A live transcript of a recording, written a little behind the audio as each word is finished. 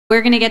We're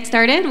going to get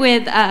started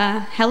with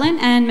Helen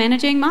and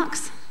managing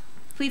mocks.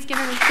 Please give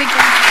her a big round.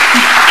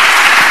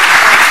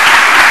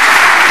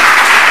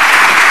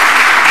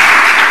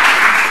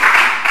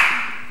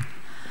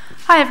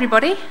 Hi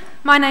everybody,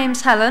 my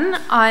name's Helen.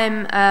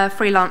 I'm a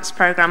freelance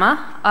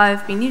programmer.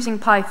 I've been using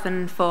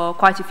Python for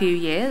quite a few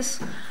years.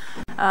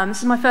 This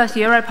is my first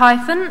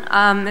EuroPython.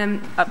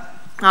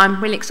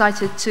 I'm really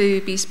excited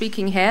to be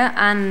speaking here,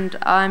 and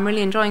I'm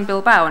really enjoying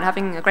Bilbao and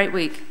having a great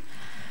week.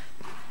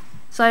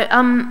 So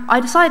I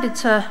decided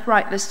to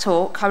write this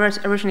talk. I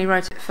originally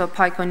wrote it for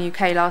PyCon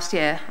UK last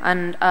year,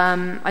 and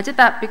I did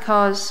that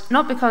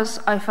not because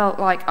I felt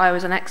like I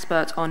was an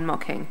expert on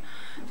mocking,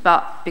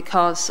 but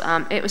because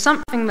it was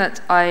something that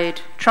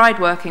I'd tried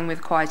working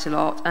with quite a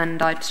lot and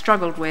I'd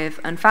struggled with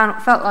and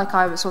felt like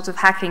I was sort of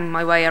hacking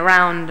my way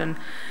around and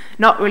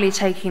not really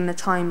taking the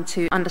time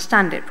to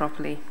understand it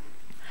properly.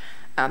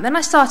 Then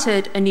I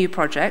started a new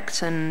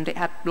project, and it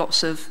had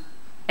lots of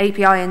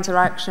API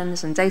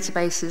interactions and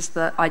databases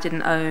that I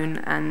didn't own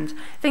and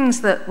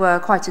things that were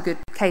quite a good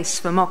case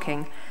for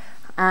mocking.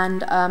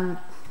 And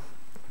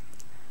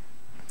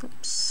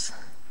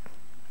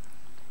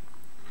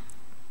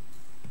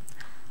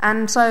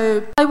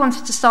so I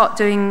wanted to start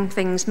doing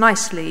things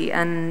nicely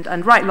and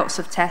write lots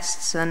of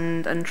tests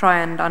and try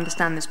and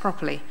understand this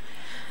properly.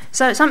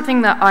 So it's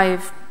something that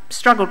I've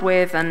struggled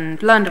with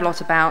and learned a lot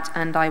about,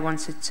 and I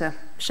wanted to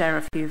share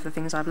a few of the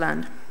things I've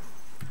learned.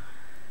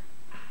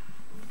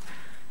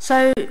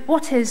 So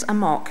what is a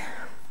mock?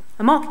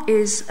 A mock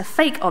is a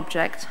fake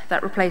object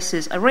that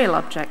replaces a real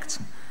object,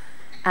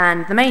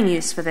 and the main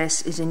use for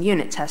this is in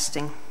unit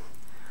testing.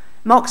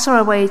 Mocks are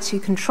a way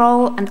to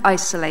control and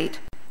isolate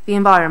the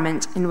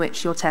environment in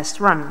which your test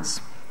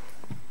runs.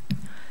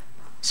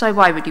 So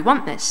why would you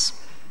want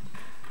this?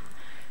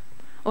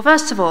 Well,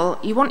 first of all,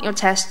 you want your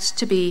tests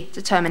to be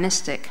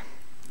deterministic.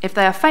 If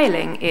they are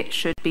failing, it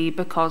should be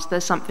because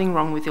there's something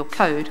wrong with your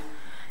code,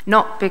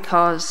 not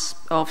because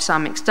of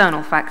some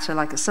external factor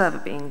like a server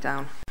being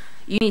down.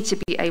 You need to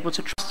be able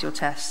to trust your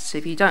tests.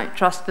 If you don't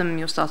trust them,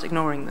 you'll start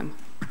ignoring them.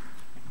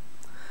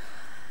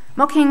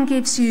 Mocking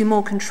gives you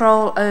more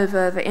control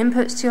over the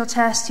inputs to your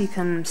test. You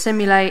can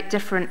simulate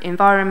different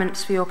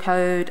environments for your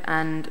code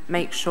and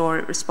make sure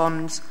it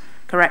responds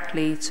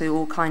correctly to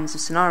all kinds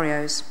of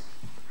scenarios.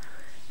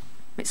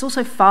 It's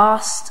also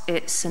fast.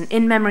 It's an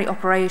in-memory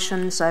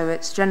operation, so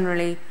it's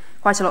generally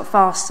quite a lot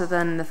faster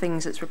than the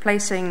things it's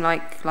replacing,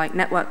 like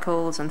network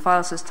calls and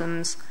file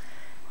systems.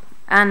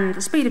 And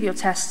the speed of your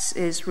tests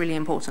is really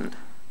important.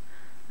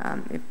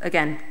 If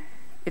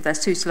they're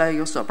too slow,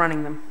 you'll stop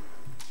running them.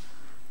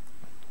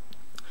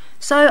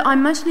 So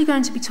I'm mostly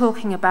going to be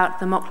talking about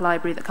the mock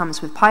library that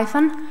comes with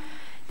Python.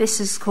 This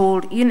is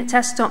called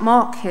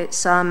unittest.mock.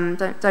 It's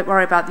don't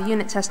worry about the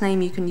unit test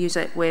name. You can use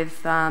it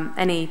with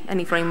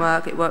any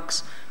framework. It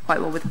works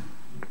quite well with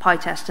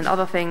PyTest and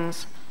other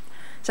things.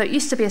 So it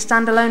used to be a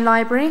standalone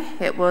library.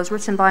 It was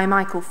written by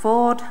Michael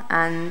Ford,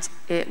 and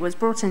it was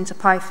brought into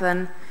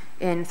Python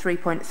in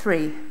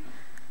 3.3.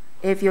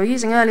 If you're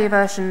using earlier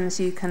versions,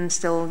 you can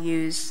still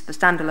use the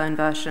standalone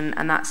version,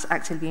 and that's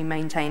actively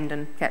maintained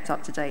and kept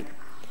up to date.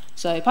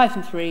 So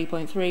Python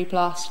 3.3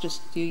 plus,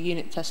 just do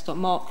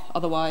unittest.mock,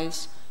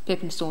 otherwise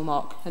pip install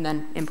mock and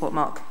then import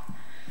mock.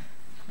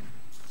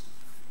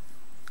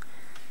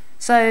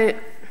 So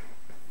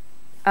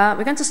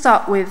we're going to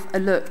start with a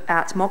look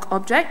at mock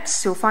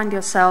objects. You'll find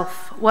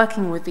yourself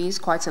working with these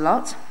quite a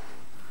lot.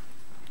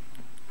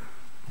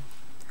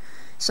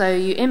 So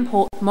you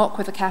import mock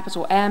with a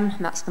capital M,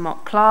 and that's the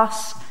mock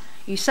class.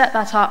 You set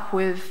that up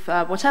with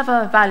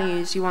whatever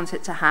values you want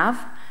it to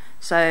have.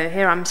 So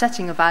here I'm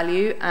setting a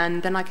value,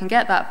 and then I can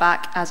get that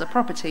back as a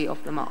property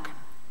of the mock.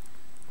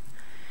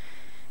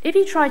 If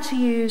you try to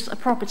use a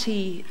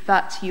property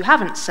that you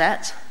haven't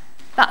set,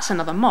 that's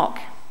another mock.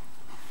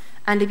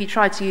 And if you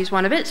try to use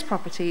one of its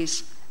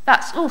properties,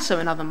 that's also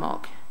another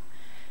mock.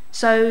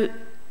 So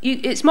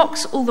it's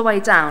mocks all the way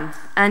down,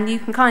 and you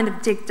can kind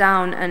of dig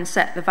down and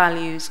set the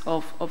values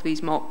of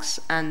these mocks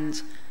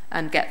and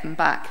get them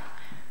back.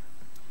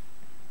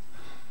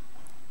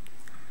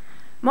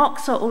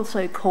 Mocks are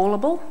also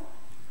callable.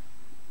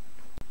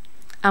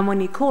 And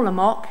when you call a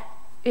mock,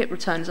 it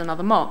returns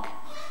another mock.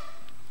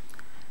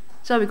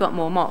 So we've got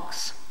more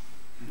mocks.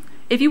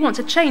 If you want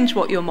to change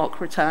what your mock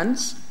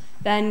returns,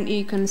 then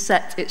you can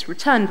set its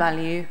return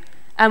value,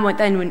 and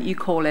then when you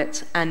call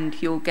it,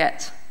 and you'll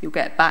get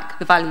back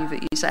the value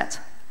that you set.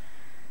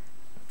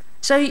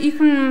 So you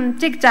can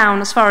dig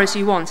down as far as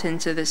you want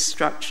into this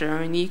structure,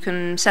 and you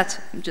can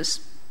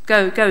just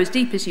go as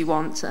deep as you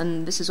want,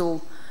 and this is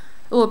all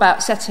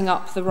about setting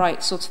up the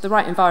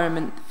right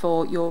environment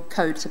for your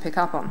code to pick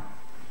up on.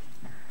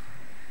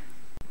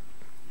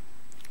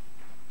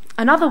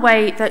 Another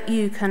way that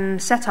you can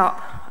set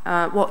up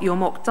what your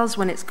mock does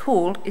when it's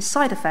called is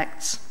side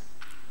effects.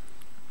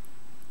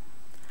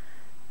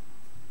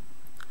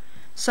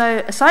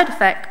 So a side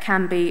effect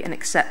can be an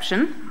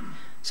exception.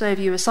 So if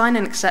you assign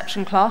an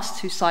exception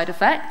class to side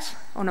effect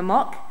on a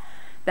mock,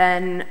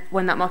 then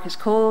when that mock is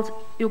called,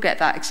 you'll get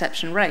that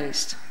exception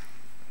raised.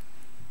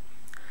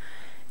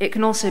 It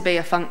can also be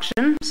a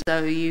function,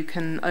 so you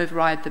can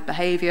override the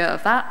behaviour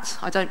of that.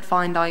 I don't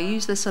find I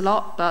use this a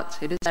lot, but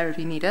it is there if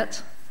you need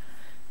it.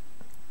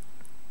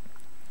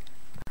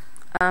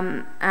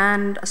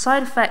 And a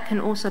side effect can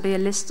also be a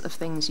list of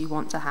things you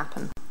want to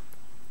happen.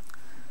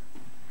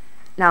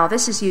 Now,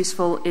 this is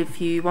useful if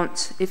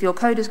your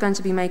code is going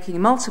to be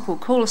making multiple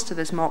calls to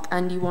this mock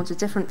and you want a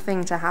different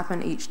thing to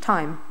happen each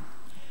time.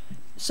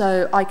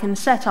 So I can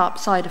set up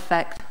side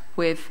effect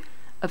with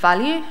a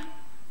value,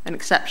 an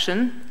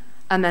exception,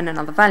 and then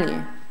another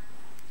value.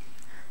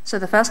 So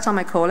the first time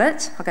I call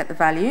it, I'll get the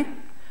value.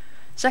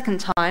 Second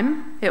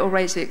time, it will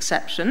raise the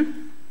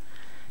exception.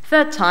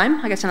 Third time,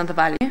 I get another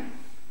value.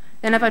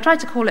 Then if I try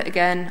to call it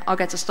again, I'll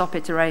get a stop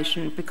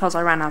iteration because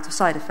I ran out of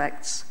side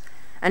effects.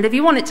 And if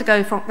you want it to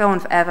go on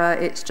forever,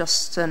 it's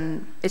just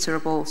an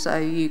iterable, so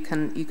you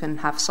can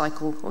have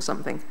cycle or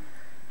something.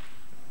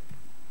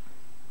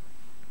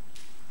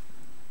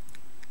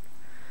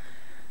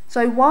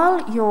 So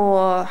while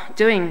you're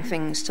doing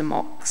things to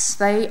mocks,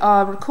 they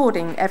are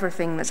recording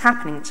everything that's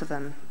happening to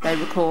them. They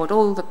record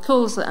all the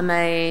calls that are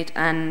made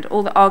and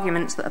all the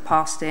arguments that are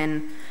passed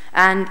in,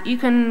 and you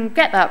can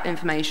get that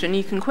information,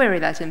 you can query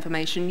that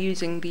information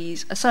using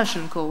these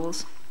assertion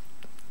calls.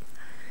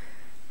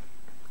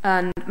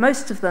 And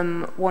most of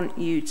them want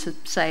you to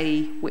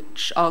say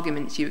which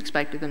arguments you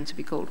expected them to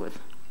be called with.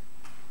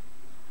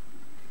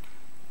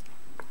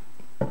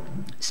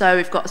 So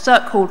we've got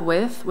assert called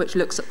with, which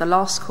looks at the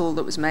last call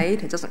that was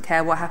made. It doesn't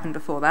care what happened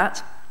before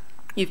that.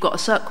 You've got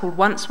assert called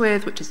once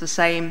with, which is the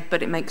same,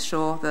 but it makes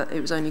sure that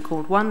it was only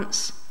called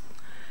once.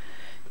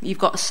 You've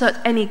got assert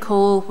any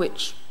call,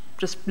 which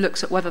just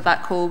looks at whether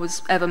that call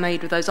was ever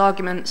made with those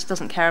arguments,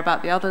 doesn't care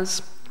about the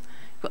others.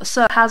 You've got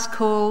assert has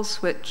calls,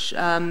 which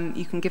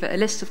you can give it a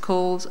list of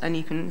calls and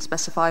you can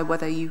specify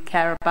whether you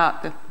care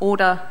about the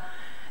order.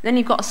 Then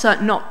you've got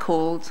assert not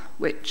called,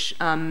 which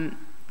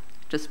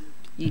just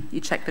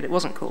you check that it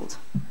wasn't called.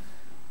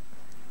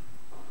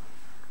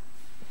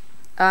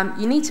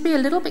 You need to be a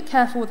little bit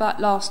careful with that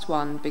last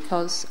one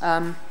because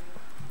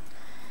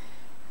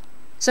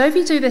so if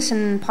you do this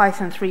in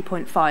Python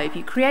 3.5,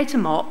 you create a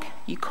mock,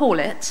 you call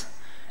it,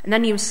 and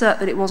then you assert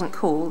that it wasn't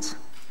called,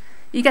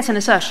 you get an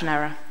assertion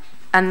error,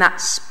 and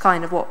that's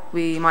kind of what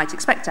we might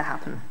expect to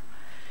happen.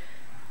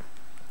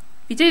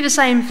 If you do the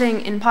same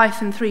thing in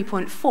Python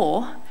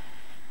 3.4,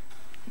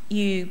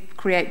 you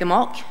create the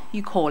mock,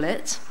 you call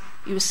it,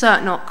 you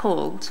assert not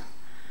called,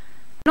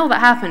 and all that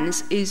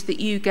happens is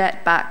that you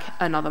get back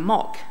another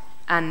mock,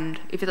 and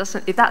if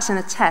that's in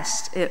a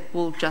test, it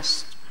will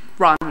just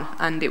run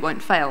and it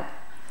won't fail.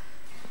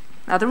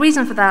 Now the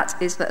reason for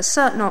that is that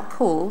assert not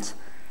called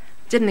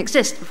didn't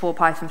exist before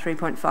Python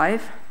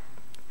 3.5,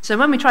 so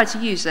when we try to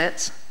use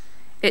it,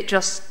 it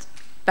just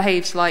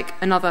behaves like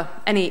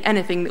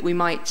anything that we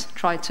might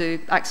try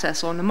to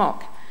access on the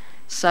mock.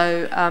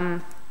 So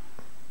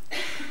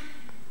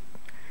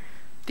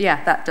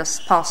yeah, that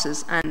just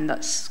passes, and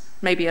that's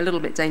maybe a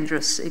little bit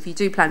dangerous. If you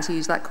do plan to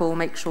use that call,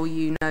 make sure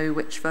you know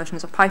which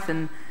versions of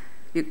Python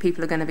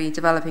people are going to be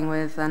developing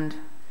with, and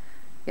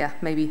yeah,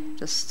 maybe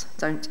just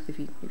don't if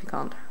you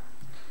can't.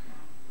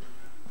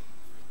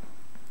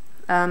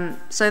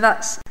 So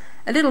that's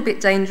a little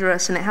bit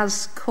dangerous, and it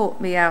has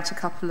caught me out a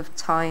couple of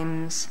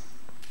times.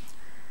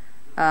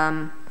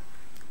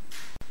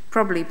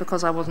 Probably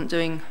because I wasn't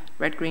doing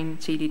red-green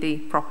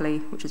TDD properly,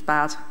 which is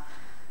bad.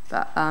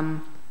 But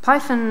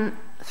Python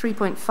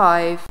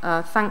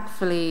 3.5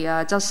 thankfully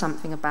does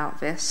something about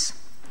this.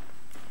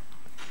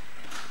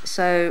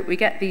 So we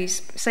get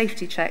these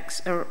safety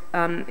checks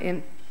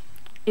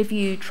if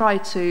you try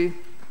to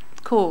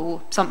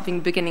call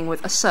something beginning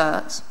with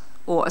assert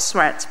or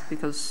assert,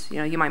 because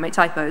you might make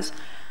typos,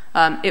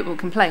 it will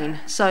complain.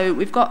 So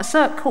we've got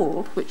assert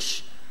called,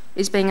 which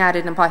is being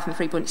added in Python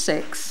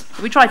 3.6.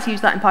 If we try to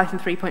use that in Python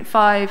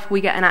 3.5,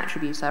 we get an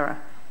attributes error.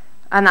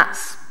 And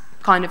that's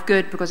kind of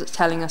good because it's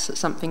telling us that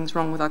something's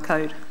wrong with our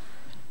code.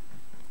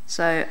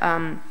 So,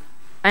 and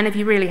if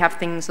you really have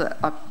things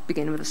that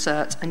begin with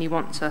assert and you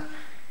want to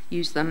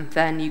use them,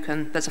 then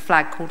there's a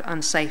flag called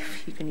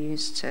unsafe you can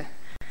use to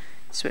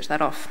switch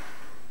that off.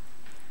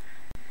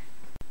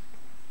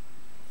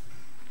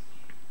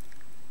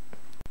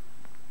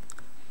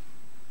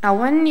 Now,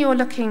 when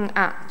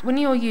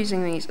you're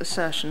using these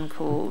assertion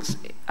calls,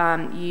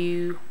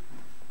 you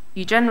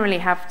generally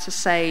have to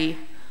say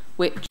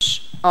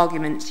which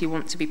arguments you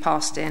want to be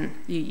passed in,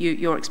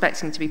 you're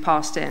expecting to be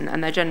passed in,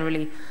 and they're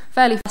generally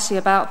fairly fussy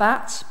about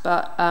that,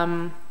 but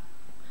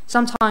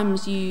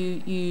sometimes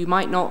you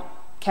might not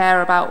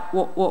care about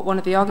what one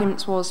of the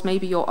arguments was.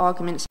 Maybe your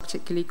arguments are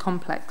particularly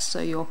complex,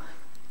 so you're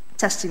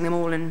testing them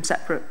all in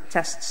separate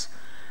tests.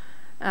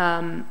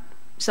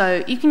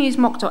 So you can use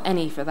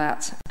mock.any for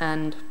that,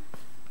 and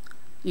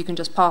you can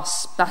just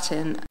pass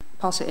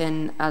it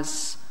in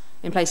as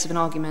in place of an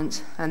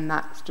argument, and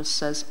that just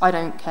says, I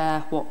don't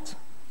care what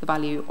the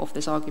value of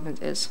this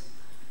argument is.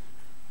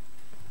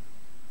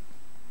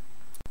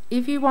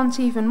 If you want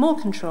even more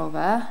control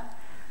there,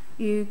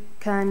 you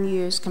can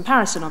use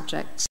comparison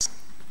objects.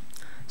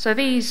 So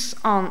these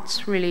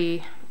aren't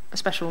really a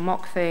special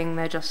mock thing,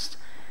 they're just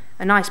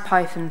a nice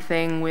Python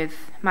thing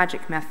with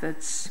magic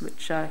methods,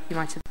 which you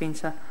might have been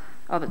to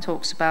other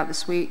talks about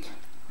this week.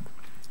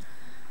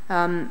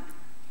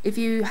 If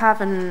you have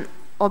an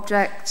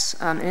object,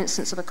 an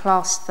instance of a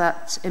class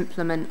that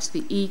implements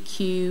the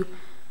EQ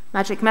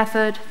magic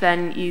method,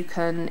 then you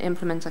can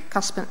implement a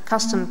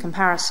custom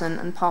comparison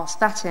and pass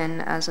that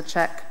in as a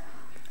check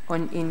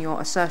in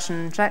your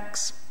assertion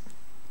checks.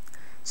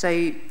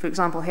 So, for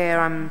example, here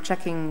I'm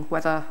checking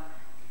whether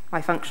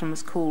my function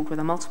was called with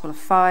a multiple of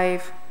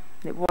 5,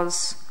 and it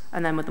was,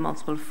 and then with a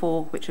multiple of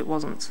 4, which it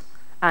wasn't.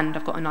 And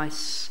I've got a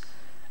nice,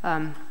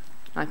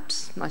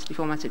 nicely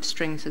formatted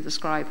string to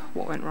describe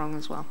what went wrong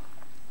as well.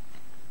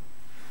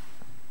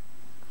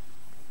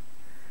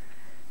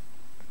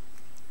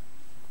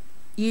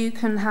 You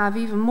can have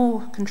even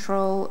more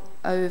control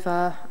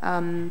over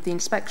the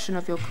inspection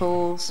of your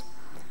calls.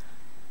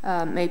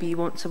 Maybe you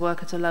want to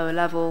work at a lower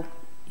level.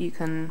 You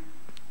can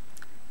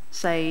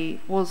say,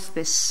 was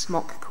this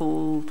mock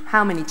called?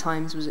 How many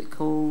times was it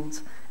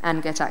called?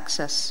 And get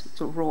access,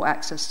 sort of raw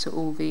access to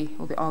all the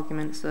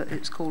arguments that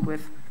it's called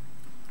with.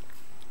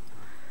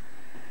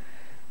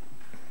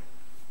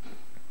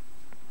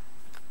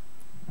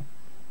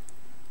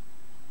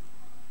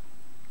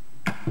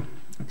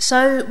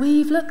 So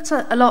we've looked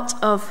at a lot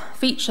of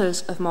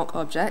features of mock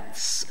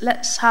objects.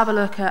 Let's have a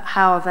look at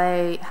how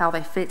they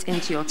fit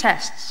into your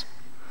tests.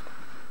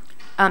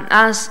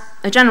 As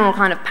a general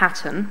kind of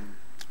pattern,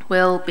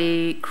 we'll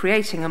be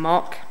creating a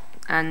mock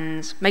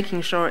and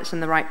making sure it's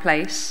in the right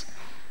place.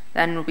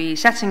 Then we'll be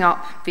setting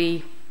up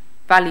the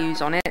values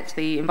on it,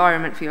 the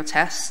environment for your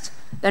test.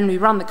 Then we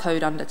run the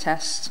code under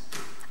test.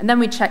 And then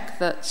we check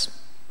that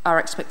our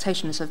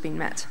expectations have been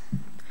met.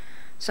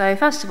 So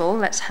first of all,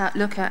 let's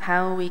look at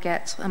how we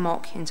get a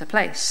mock into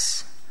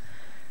place.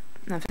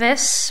 Now for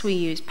this, we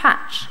use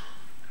patch.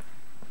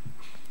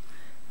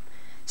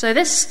 So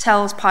this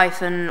tells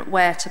Python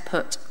where to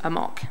put a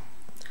mock.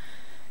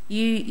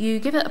 You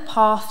give it a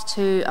path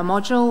to a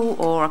module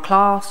or a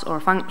class or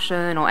a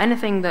function or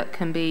anything that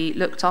can be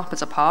looked up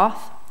as a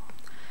path,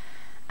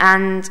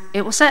 and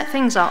it will set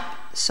things up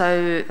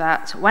so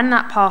that when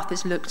that path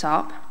is looked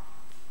up,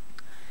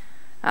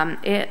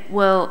 it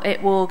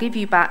will give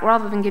you back,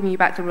 rather than giving you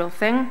back the real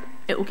thing,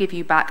 it will give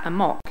you back a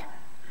mock.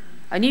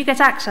 And you get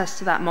access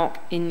to that mock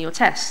in your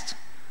test.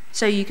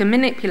 So you can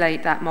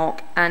manipulate that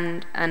mock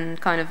and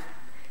kind of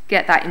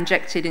get that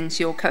injected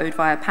into your code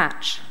via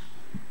patch.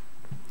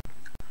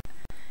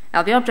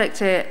 Now the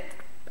object it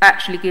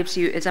actually gives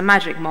you is a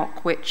magic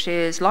mock, which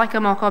is like a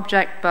mock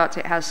object, but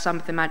it has some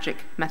of the magic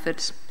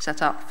methods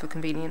set up for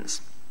convenience.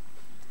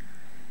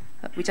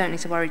 But we don't need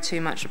to worry too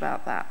much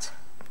about that.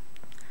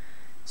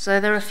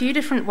 So there are a few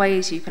different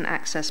ways you can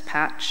access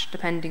patch,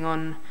 depending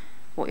on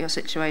what your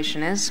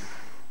situation is.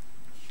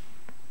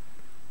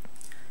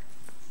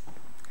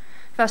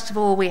 First of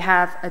all, we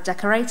have a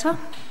decorator.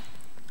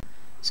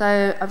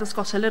 So I've just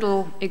got a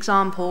little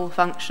example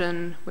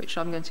function which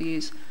I'm going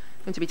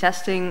to be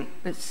testing.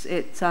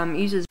 It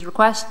uses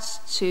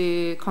requests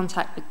to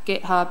contact the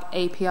GitHub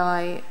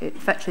API. It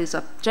fetches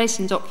a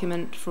JSON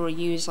document for a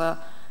user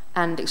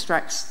and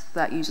extracts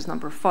that user's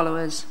number of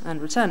followers and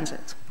returns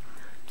it.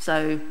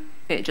 So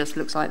it just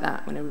looks like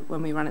that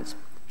when we run it.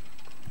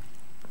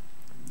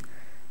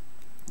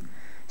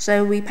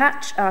 So we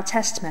patch our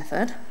test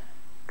method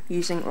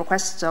using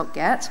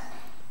requests.get.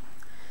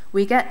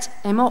 We get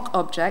a mock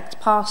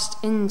object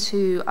passed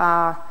into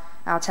our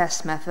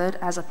test method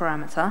as a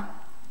parameter.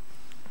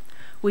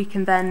 We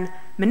can then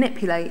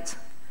manipulate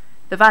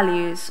the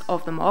values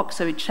of the mock,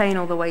 so we chain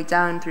all the way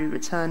down through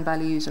return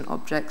values and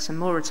objects and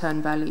more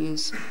return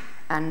values,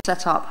 and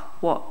set up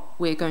what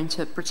we're going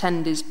to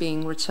pretend is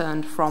being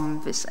returned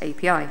from this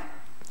API.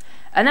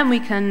 And then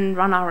we can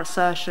run our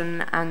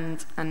assertion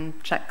and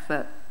check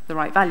that the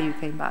right value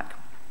came back.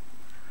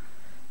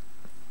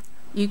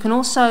 You can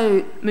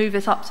also move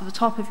it up to the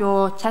top of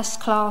your test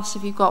class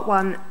if you've got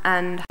one,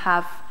 and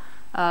have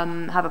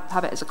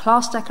it as a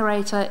class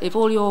decorator. If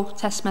all your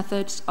test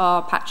methods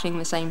are patching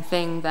the same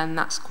thing, then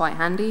that's quite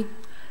handy.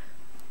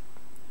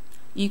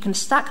 You can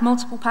stack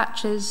multiple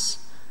patches.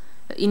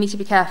 You need to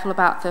be careful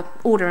about the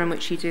order in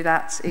which you do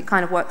that. It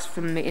kind of works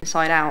from the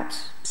inside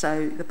out,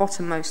 so the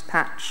bottommost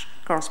patch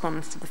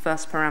corresponds to the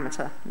first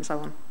parameter, and so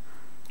on.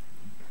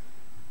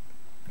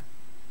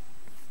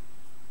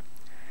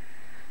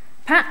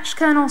 Patch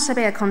can also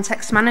be a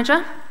context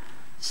manager.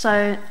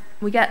 So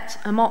we get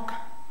a mock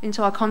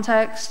into our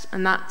context,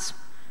 and that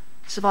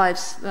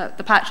survives.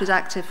 The patch is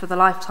active for the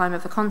lifetime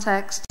of the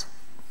context.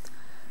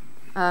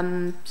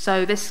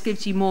 So this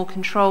gives you more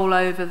control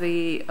over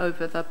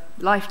the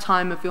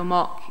lifetime of your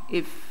mock,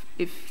 if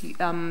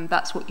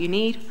that's what you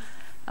need.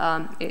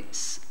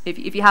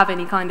 If you have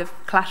any kind of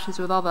clashes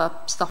with other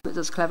stuff that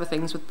does clever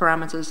things with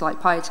parameters like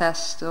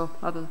PyTest or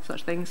other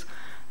such things,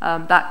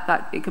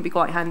 that it can be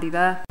quite handy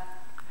there.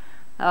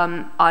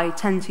 I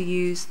tend to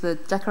use the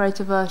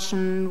decorator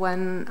version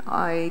when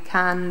I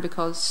can,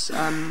 because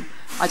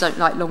I don't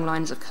like long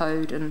lines of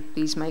code, and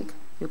these make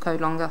your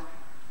code longer.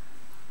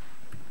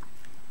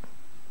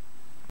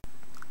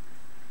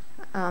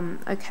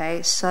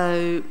 Okay,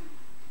 so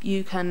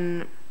you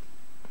can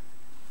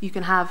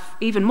have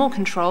even more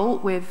control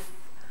with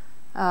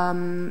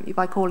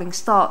by calling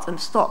start and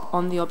stop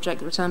on the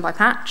object returned by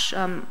patch.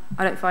 I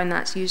don't find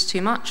that's used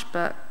too much,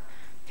 but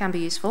can be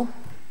useful.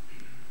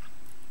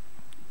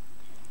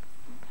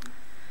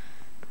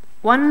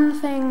 One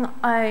thing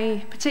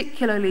I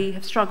particularly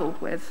have struggled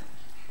with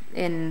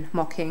in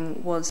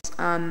mocking was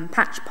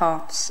patch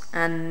paths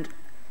and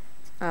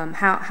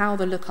how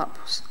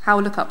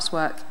lookups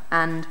work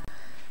and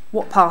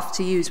what path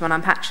to use when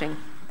I'm patching.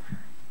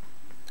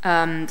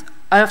 And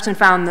I often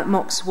found that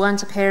mocks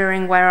weren't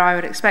appearing where I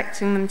was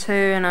expecting them to,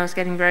 and I was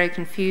getting very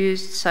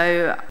confused.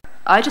 So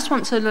I just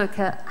want to look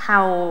at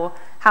how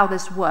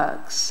this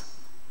works.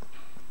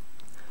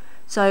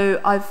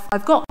 So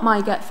I've got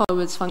my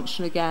getFollowers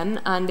function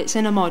again, and it's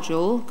in a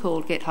module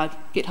called GitHub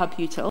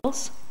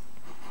Utils.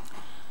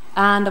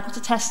 And I've got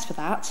a test for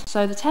that.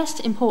 So the test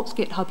imports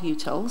GitHub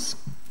Utils.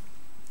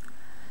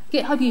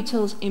 GitHub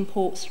Utils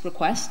imports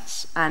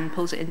requests and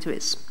pulls it into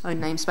its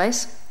own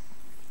namespace.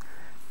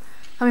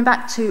 Coming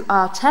back to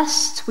our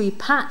test, we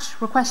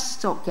patch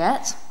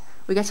requests.get,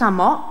 we get our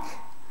mock,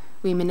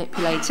 we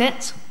manipulate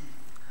it,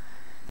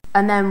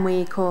 and then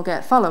we call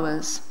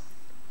getFollowers.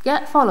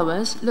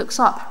 GetFollowers looks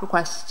up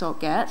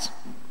requests.get.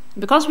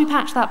 Because we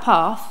patch that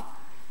path,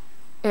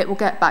 it will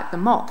get back the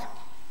mock.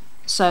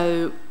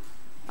 So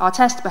our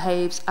test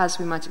behaves as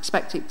we might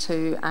expect it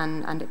to,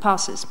 and it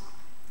passes.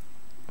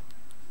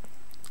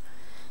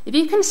 If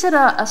you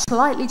consider a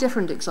slightly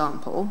different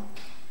example,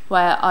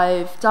 where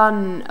I've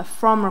done a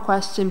from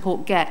requests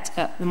import get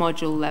at the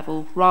module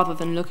level rather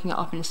than looking it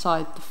up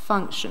inside the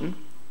function,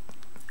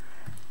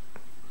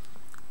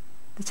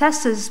 the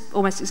test is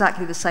almost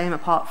exactly the same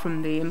apart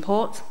from the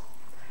import.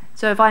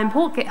 So if I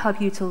import GitHub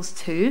Utils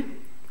 2,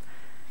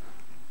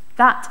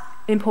 that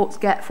imports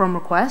get from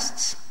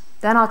requests,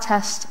 then our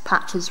test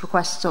patches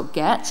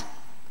requests.get,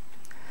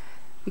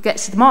 it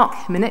gets the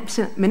mock,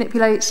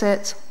 manipulates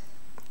it,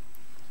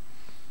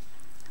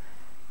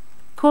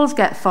 calls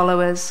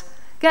getFollowers,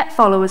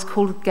 getFollowers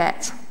called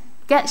get.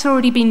 Get's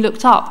already been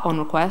looked up on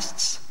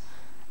requests,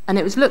 and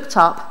it was looked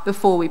up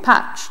before we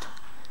patched.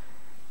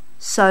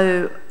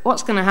 So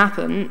what's going to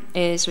happen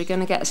is we're going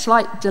to get a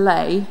slight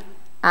delay,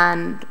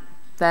 and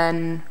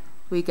then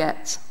we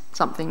get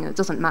something that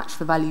doesn't match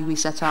the value we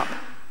set up.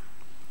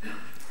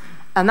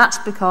 And that's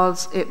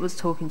because it was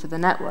talking to the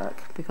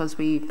network, because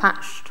we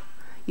patched.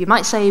 You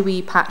might say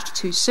we patched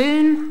too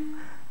soon.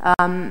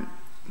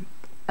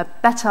 A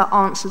better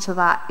answer to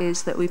that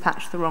is that we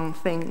patched the wrong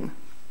thing.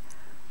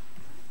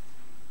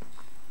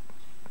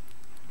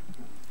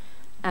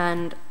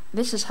 And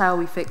this is how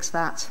we fix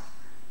that.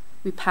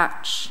 We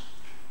patch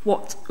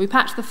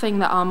the thing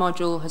that our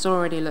module has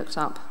already looked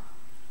up.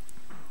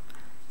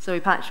 So we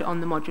patch it on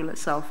the module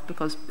itself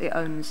because it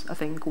owns a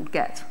thing called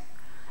get.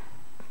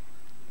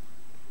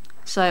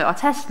 So our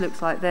test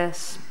looks like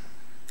this,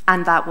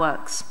 and that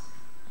works.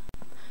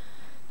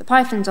 The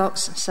Python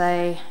docs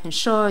say,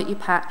 ensure you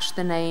patch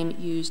the name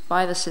used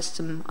by the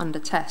system under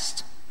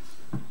test.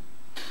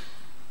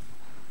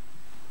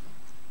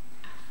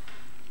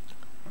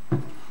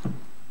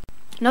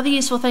 Another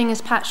useful thing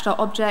is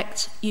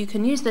patch.object. You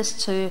can use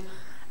this to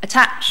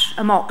attach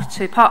a mock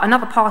to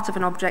another part of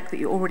an object that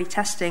you're already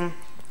testing.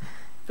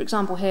 For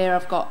example, here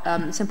I've got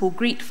a simple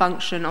greet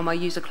function on my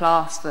user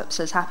class that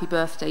says happy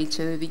birthday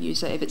to the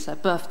user if it's their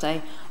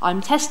birthday.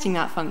 I'm testing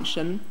that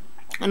function,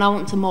 and I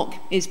want to mock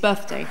is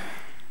birthday.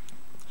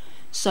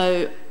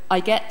 So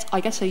I get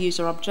a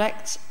user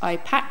object, I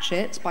patch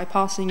it by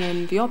passing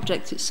in the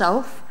object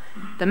itself,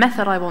 the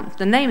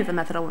name of the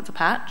method I want to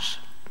patch,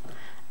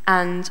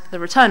 and the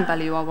return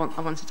value I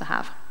wanted to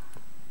have.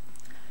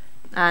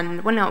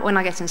 And when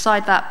I get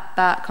inside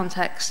that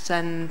context,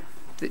 then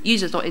the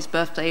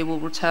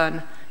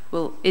user.isBirthday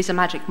is a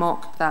magic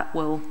mock that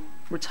will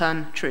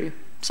return true.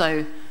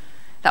 So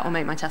that will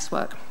make my test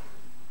work.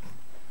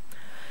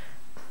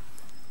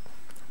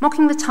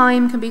 Mocking the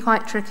time can be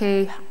quite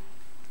tricky.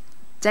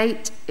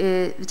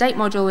 The date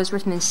module is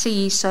written in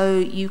C, so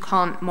you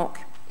can't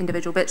mock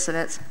individual bits of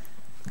it.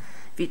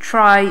 If you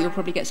try, you'll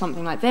probably get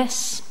something like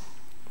this.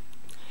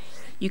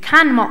 You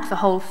can mock the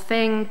whole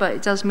thing, but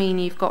it does mean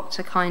you've got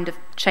to kind of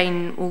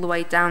chain all the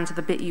way down to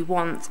the bit you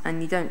want,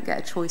 and you don't get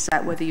a choice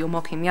at whether you're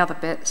mocking the other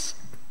bits.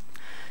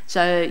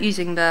 So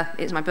using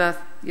another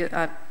kind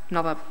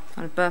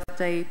of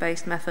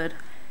birthday-based method.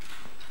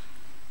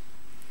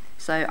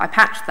 So I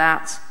patch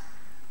that.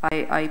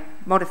 I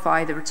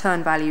modify the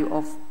return value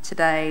of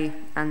today,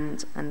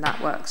 and that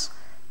works.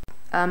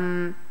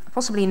 A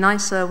possibly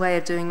nicer way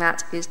of doing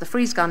that is the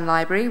freezegun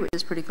library, which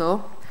is pretty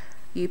cool.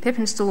 You pip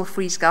install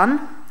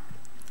freezegun,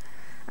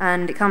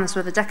 and it comes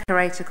with a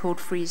decorator called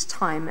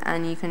freezeTime,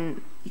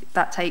 and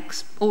that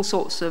takes all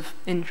sorts of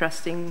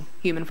interesting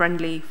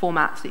human-friendly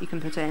formats that you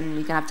can put in.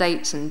 You can have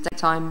dates and date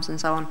times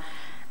and so on,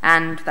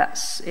 and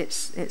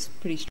it's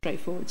pretty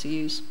straightforward to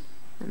use,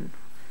 and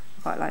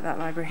I quite like that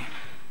library.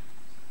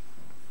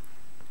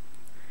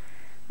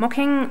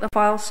 Mocking the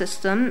file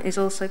system is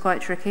also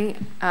quite tricky.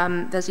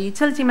 There's a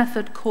utility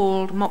method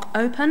called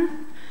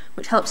mockopen,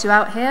 which helps you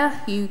out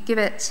here. You give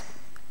it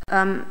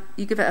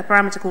you give it a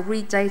parameter called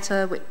read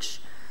data,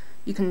 which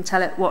you can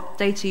tell it what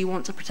data you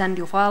want to pretend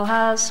your file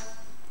has,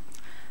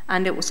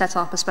 and it will set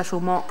up a special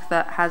mock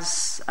that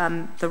has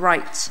all the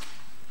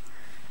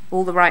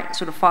right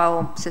sort of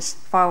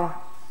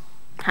file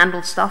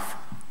handled stuff.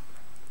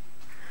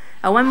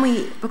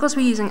 Because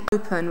we're using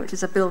open, which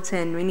is a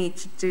built-in, we need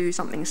to do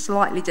something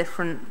slightly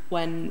different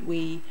when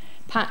we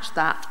patch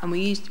that, and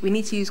we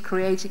need to use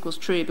create equals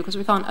true because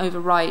we can't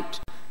overwrite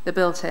the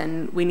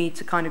built-in. We need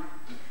to kind of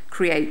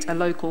create a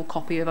local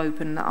copy of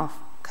open that our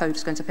code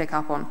is going to pick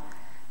up on.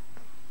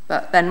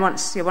 But then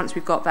once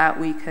we've got that,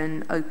 we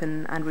can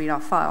open and read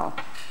our file.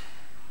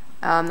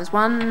 There's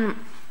one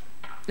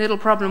little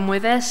problem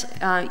with this.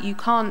 You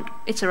can't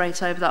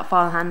iterate over that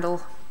file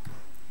handle.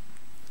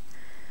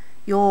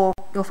 Your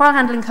file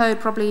handling code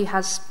probably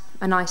has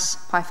a nice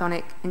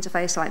Pythonic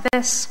interface like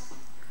this.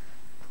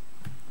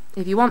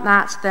 If you want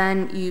that,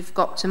 then you've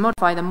got to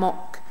modify the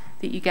mock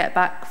that you get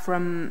back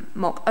from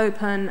mock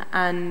open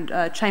and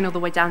chain all the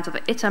way down to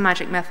the iter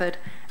magic method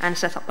and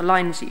set up the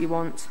lines that you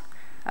want.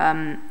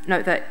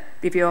 Note that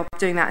if you're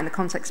doing that in the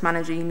context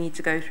manager, you need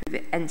to go through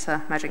the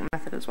enter magic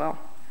method as well.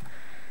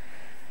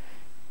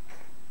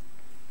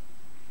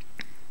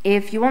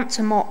 If you want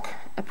to mock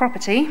a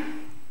property,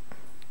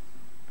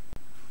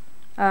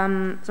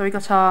 so we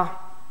got our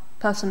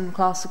person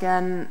class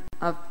again.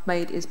 I've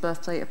made his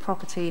birthday a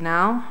property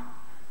now.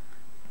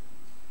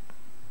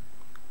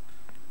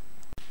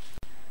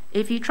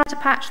 If you try to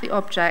patch the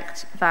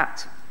object,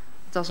 that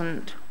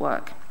doesn't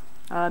work.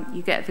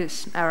 You get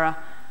this error.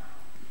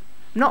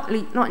 Not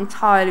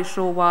entirely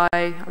sure why.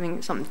 I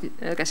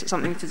guess it's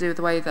something to do with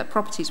the way that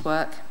properties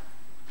work.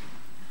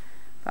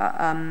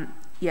 But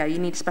yeah, you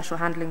need special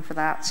handling for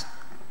that.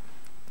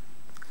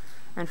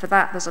 And for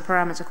that, there's a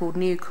parameter called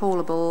new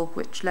callable,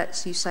 which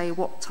lets you say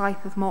what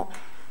type of mock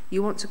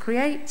you want to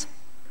create.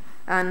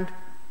 And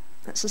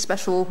that's a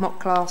special mock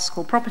class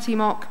called property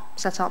mock,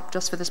 set up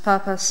just for this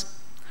purpose.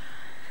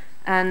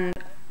 And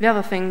the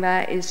other thing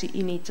there is that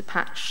you need to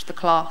patch the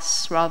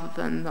class rather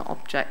than the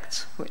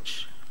object,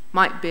 which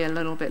might be a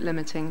little bit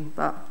limiting,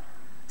 but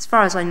as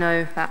far as I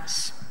know,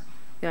 that's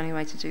the only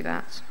way to do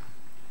that.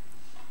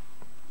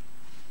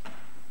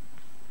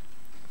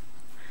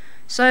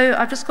 So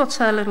I've just got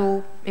a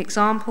little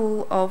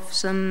example of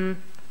a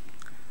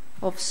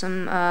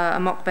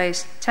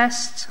mock-based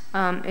test.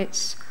 I've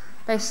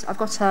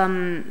got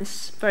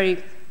this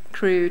very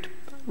crude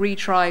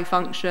retry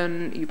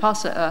function. You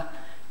pass it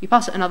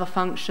another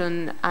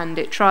function, and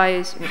it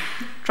tries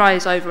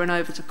over and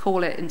over to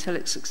call it until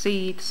it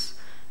succeeds.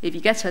 If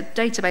you get a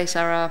database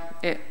error,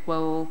 it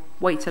will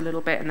wait a little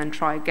bit and then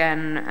try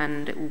again,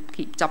 and it will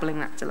keep doubling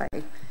that delay.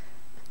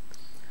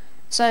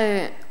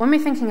 So when we're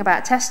thinking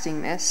about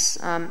testing this,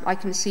 I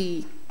can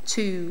see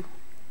two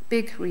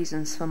big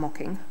reasons for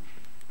mocking.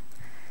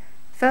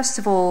 First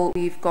of all,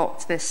 we've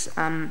got this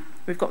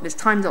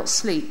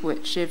time.sleep,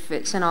 which if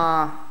it's in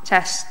our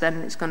test,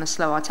 then it's going to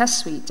slow our test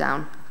suite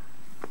down.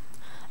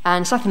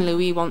 And secondly,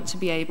 we want to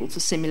be able to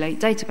simulate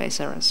database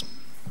errors.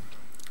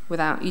 We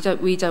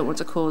don't want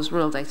to cause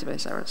real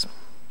database errors.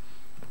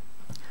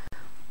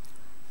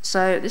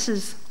 So this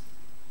is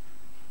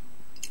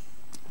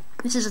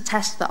a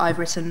test that I've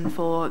written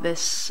for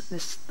this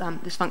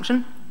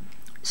function.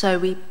 So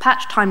we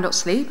patch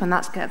time.sleep, and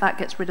that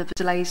gets rid of the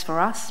delays for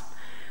us.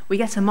 We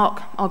get a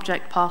mock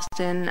object passed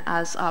in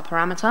as our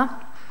parameter.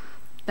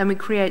 Then we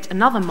create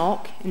another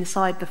mock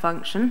inside the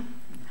function,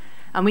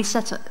 and we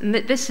set it. And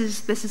this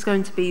is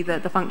going to be the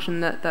function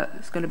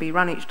that's going to be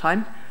run each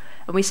time.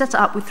 And we set it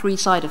up with 3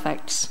 side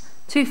effects: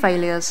 2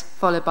 failures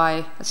followed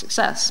by a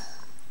success.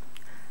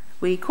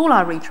 We call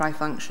our retry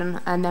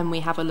function, and then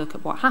we have a look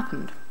at what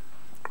happened.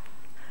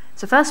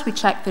 So first we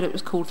check that it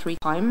was called 3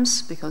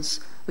 times, because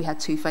we had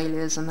 2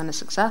 failures and then a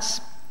success.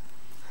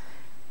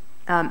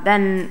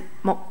 Then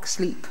mock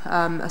sleep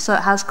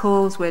assert has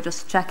calls. We're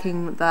just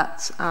checking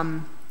that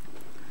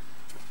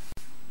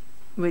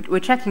we're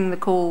checking the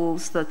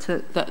calls,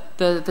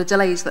 the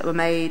delays that were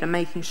made, and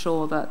making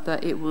sure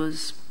that it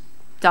was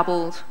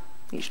doubled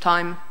each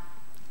time.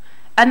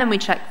 And then we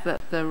check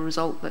that the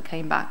result that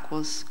came back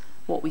was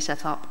what we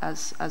set up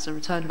as a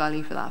return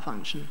value for that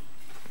function.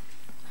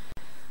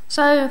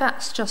 So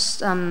that's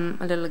just a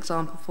little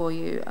example for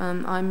you.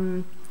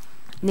 I'm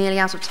nearly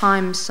out of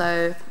time,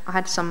 so I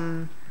had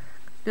some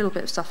little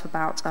bit of stuff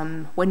about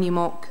when you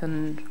mock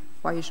and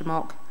why you should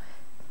mock.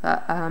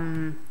 But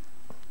I'm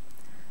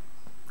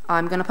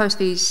going to post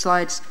these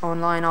slides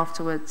online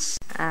afterwards,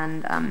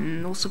 and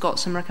also got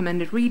some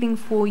recommended reading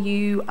for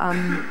you.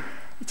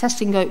 The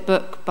Testing Goat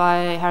book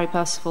by Harry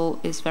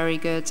Percival is very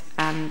good,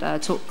 and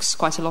talks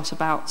quite a lot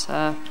about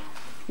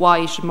why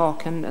you should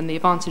mock and the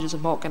advantages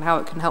of mock and how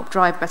it can help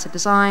drive better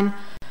design.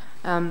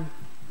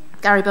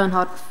 Gary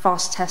Bernhard,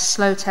 Fast Test,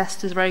 Slow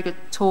Test is a very good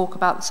talk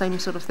about the same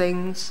sort of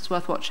things. It's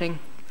worth watching.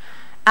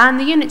 And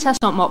the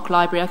unittest.mock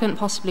library. I couldn't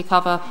possibly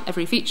cover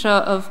every feature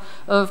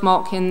of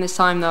mock in this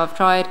time, though I've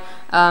tried.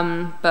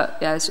 But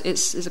yeah,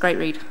 it's a great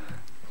read.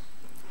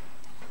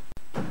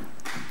 So,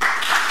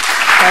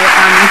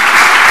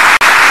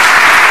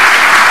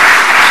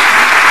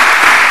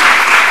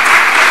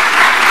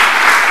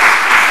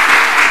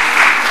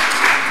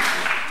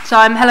 So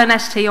I'm Helen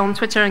ST on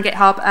Twitter and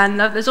GitHub, and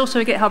there's also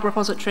a GitHub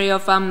repository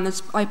of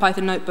there's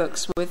IPython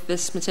notebooks with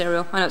this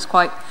material. I know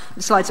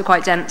the slides are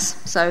quite dense,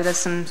 so there's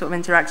some sort of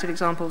interactive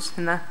examples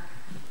in there.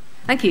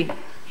 Thank you.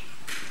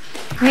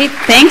 Great,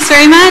 thanks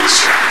very much.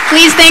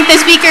 Please thank the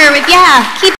speaker with, yeah, keep